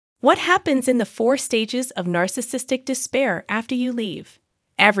What happens in the 4 stages of narcissistic despair after you leave?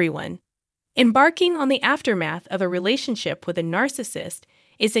 Everyone. Embarking on the aftermath of a relationship with a narcissist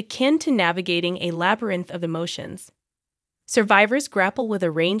is akin to navigating a labyrinth of emotions. Survivors grapple with a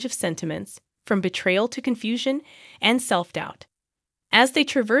range of sentiments, from betrayal to confusion and self-doubt. As they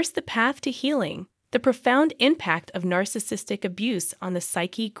traverse the path to healing, the profound impact of narcissistic abuse on the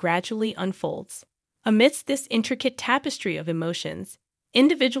psyche gradually unfolds. Amidst this intricate tapestry of emotions,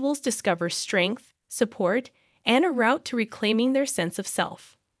 individuals discover strength, support, and a route to reclaiming their sense of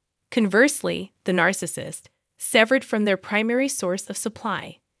self. Conversely, the narcissist, severed from their primary source of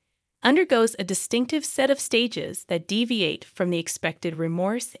supply, undergoes a distinctive set of stages that deviate from the expected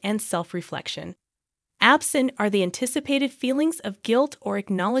remorse and self-reflection. Absent are the anticipated feelings of guilt or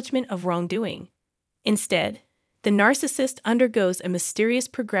acknowledgement of wrongdoing. Instead, the narcissist undergoes a mysterious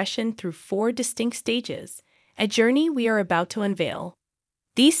progression through 4 distinct stages, a journey we are about to unveil.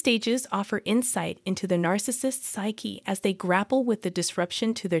 These stages offer insight into the narcissist's psyche as they grapple with the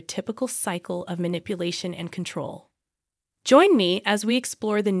disruption to their typical cycle of manipulation and control. Join me as we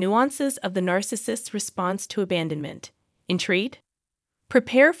explore the nuances of the narcissist's response to abandonment. Intrigued?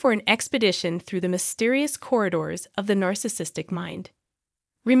 Prepare for an expedition through the mysterious corridors of the narcissistic mind.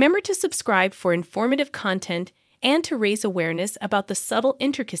 Remember to subscribe for informative content and to raise awareness about the subtle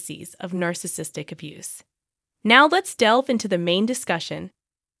intricacies of narcissistic abuse. Now let's delve into the main discussion.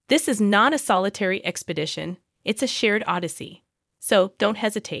 This is not a solitary expedition, it's a shared odyssey. So don't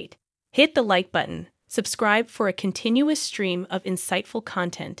hesitate. Hit the like button, subscribe for a continuous stream of insightful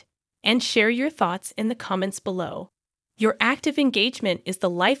content, and share your thoughts in the comments below. Your active engagement is the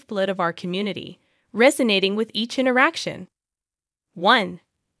lifeblood of our community, resonating with each interaction. 1.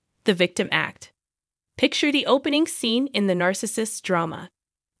 The victim act. Picture the opening scene in the narcissist's drama.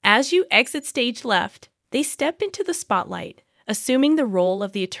 As you exit stage left, they step into the spotlight, assuming the role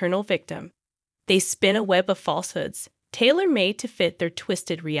of the eternal victim. They spin a web of falsehoods, tailor-made to fit their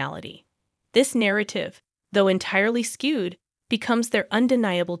twisted reality. This narrative, though entirely skewed, becomes their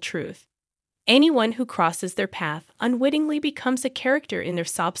undeniable truth. Anyone who crosses their path unwittingly becomes a character in their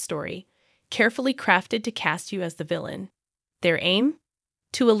sob story, carefully crafted to cast you as the villain. Their aim?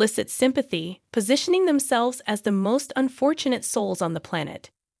 To elicit sympathy, positioning themselves as the most unfortunate souls on the planet.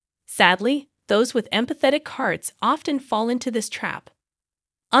 Sadly, those with empathetic hearts often fall into this trap,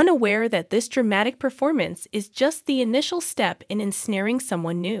 unaware that this dramatic performance is just the initial step in ensnaring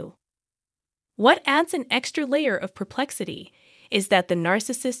someone new. What adds an extra layer of perplexity is that the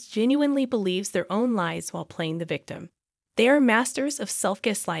narcissist genuinely believes their own lies while playing the victim. They are masters of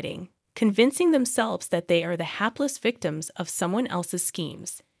self-gaslighting, convincing themselves that they are the hapless victims of someone else's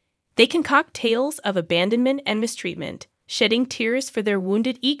schemes. They concoct tales of abandonment and mistreatment, shedding tears for their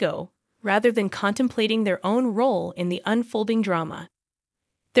wounded ego, rather than contemplating their own role in the unfolding drama.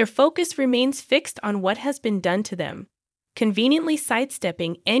 Their focus remains fixed on what has been done to them, conveniently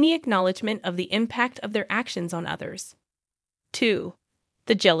sidestepping any acknowledgement of the impact of their actions on others. 2.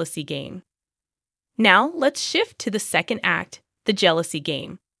 The jealousy game. Now let's shift to the second act, the jealousy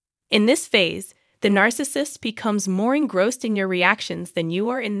game. In this phase, the narcissist becomes more engrossed in your reactions than you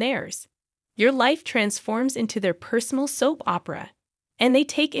are in theirs. Your life transforms into their personal soap opera, and they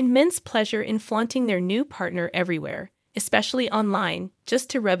take immense pleasure in flaunting their new partner everywhere, especially online, just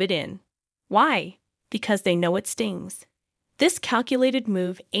to rub it in. Why? Because they know it stings. This calculated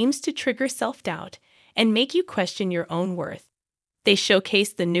move aims to trigger self-doubt and make you question your own worth. They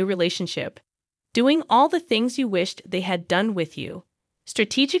showcase the new relationship, doing all the things you wished they had done with you,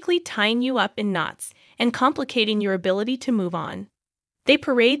 strategically tying you up in knots and complicating your ability to move on. They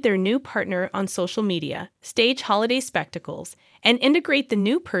parade their new partner on social media, stage holiday spectacles, and integrate the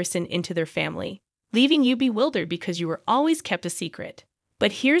new person into their family, leaving you bewildered because you were always kept a secret.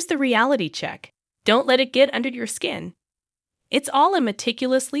 But here's the reality check. Don't let it get under your skin. It's all a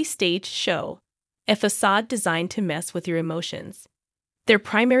meticulously staged show, a facade designed to mess with your emotions. Their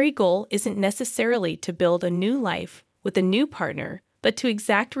primary goal isn't necessarily to build a new life with a new partner, but to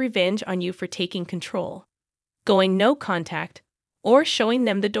exact revenge on you for taking control, going no contact, or showing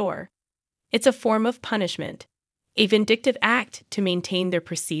them the door. It's a form of punishment, a vindictive act to maintain their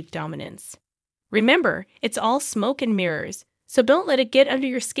perceived dominance. Remember, it's all smoke and mirrors, so don't let it get under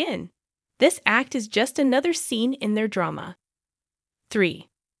your skin. This act is just another scene in their drama. 3.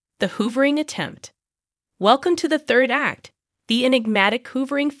 The hoovering attempt. Welcome to the third act, the enigmatic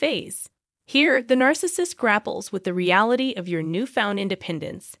hoovering phase. Here, the narcissist grapples with the reality of your newfound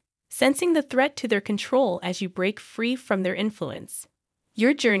independence, sensing the threat to their control as you break free from their influence.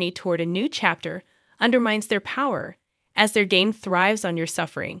 Your journey toward a new chapter undermines their power, as their game thrives on your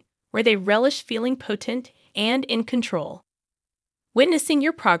suffering, where they relish feeling potent and in control. Witnessing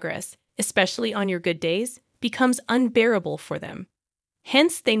your progress, especially on your good days, becomes unbearable for them.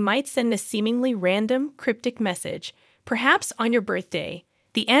 Hence, they might send a seemingly random, cryptic message, perhaps on your birthday,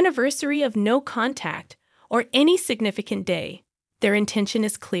 the anniversary of no contact, or any significant day. Their intention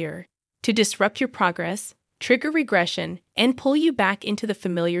is clear: to disrupt your progress, trigger regression, and pull you back into the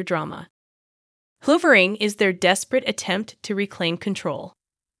familiar drama. Hoovering is their desperate attempt to reclaim control.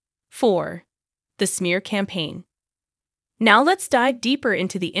 4. The smear campaign. Now let's dive deeper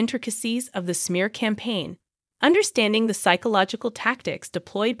into the intricacies of the smear campaign, understanding the psychological tactics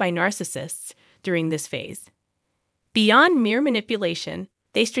deployed by narcissists during this phase. Beyond mere manipulation,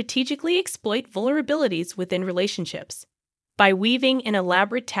 they strategically exploit vulnerabilities within relationships. By weaving an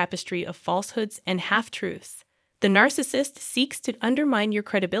elaborate tapestry of falsehoods and half-truths, the narcissist seeks to undermine your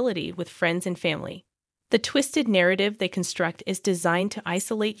credibility with friends and family. The twisted narrative they construct is designed to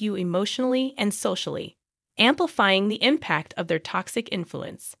isolate you emotionally and socially, amplifying the impact of their toxic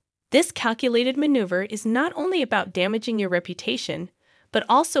influence. This calculated maneuver is not only about damaging your reputation, but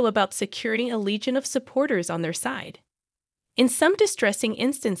also about securing a legion of supporters on their side. In some distressing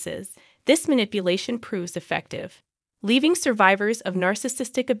instances, this manipulation proves effective, leaving survivors of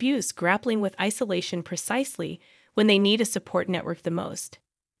narcissistic abuse grappling with isolation precisely when they need a support network the most.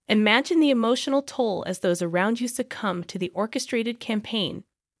 Imagine the emotional toll as those around you succumb to the orchestrated campaign,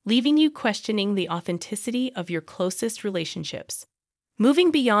 leaving you questioning the authenticity of your closest relationships.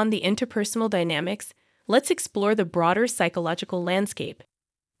 Moving beyond the interpersonal dynamics, let's explore the broader psychological landscape.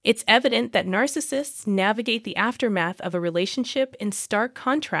 It's evident that narcissists navigate the aftermath of a relationship in stark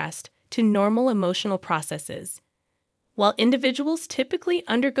contrast to normal emotional processes. While individuals typically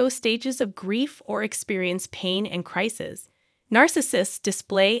undergo stages of grief or experience pain and crisis, narcissists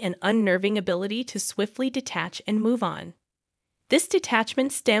display an unnerving ability to swiftly detach and move on. This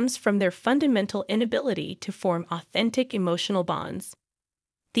detachment stems from their fundamental inability to form authentic emotional bonds.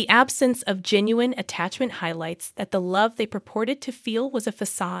 The absence of genuine attachment highlights that the love they purported to feel was a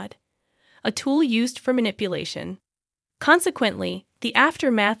facade, a tool used for manipulation. Consequently, the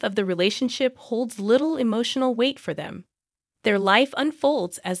aftermath of the relationship holds little emotional weight for them. Their life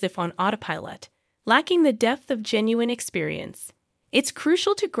unfolds as if on autopilot, lacking the depth of genuine experience. It's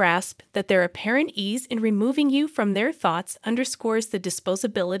crucial to grasp that their apparent ease in removing you from their thoughts underscores the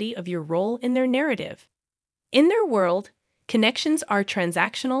disposability of your role in their narrative. In their world, connections are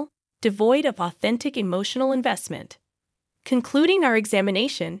transactional, devoid of authentic emotional investment. Concluding our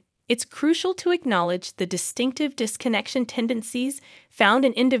examination, it's crucial to acknowledge the distinctive disconnection tendencies found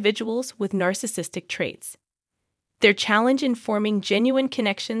in individuals with narcissistic traits. Their challenge in forming genuine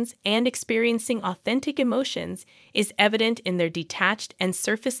connections and experiencing authentic emotions is evident in their detached and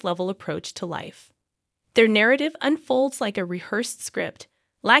surface-level approach to life. Their narrative unfolds like a rehearsed script,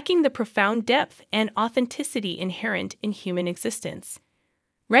 lacking the profound depth and authenticity inherent in human existence.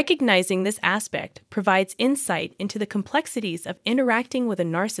 Recognizing this aspect provides insight into the complexities of interacting with a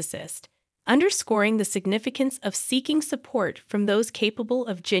narcissist, underscoring the significance of seeking support from those capable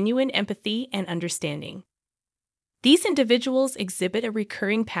of genuine empathy and understanding. These individuals exhibit a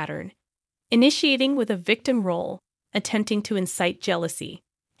recurring pattern, initiating with a victim role, attempting to incite jealousy,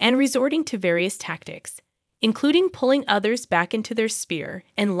 and resorting to various tactics, including pulling others back into their sphere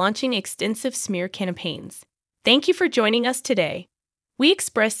and launching extensive smear campaigns. Thank you for joining us today. We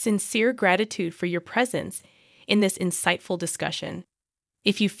express sincere gratitude for your presence in this insightful discussion.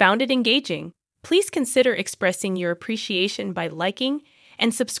 If you found it engaging, please consider expressing your appreciation by liking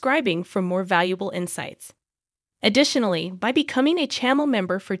and subscribing for more valuable insights. Additionally, by becoming a channel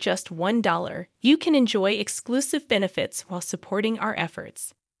member for just $1, you can enjoy exclusive benefits while supporting our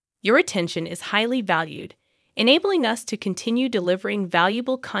efforts. Your attention is highly valued, enabling us to continue delivering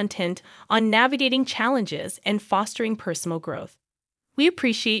valuable content on navigating challenges and fostering personal growth. We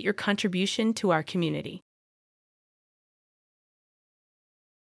appreciate your contribution to our community.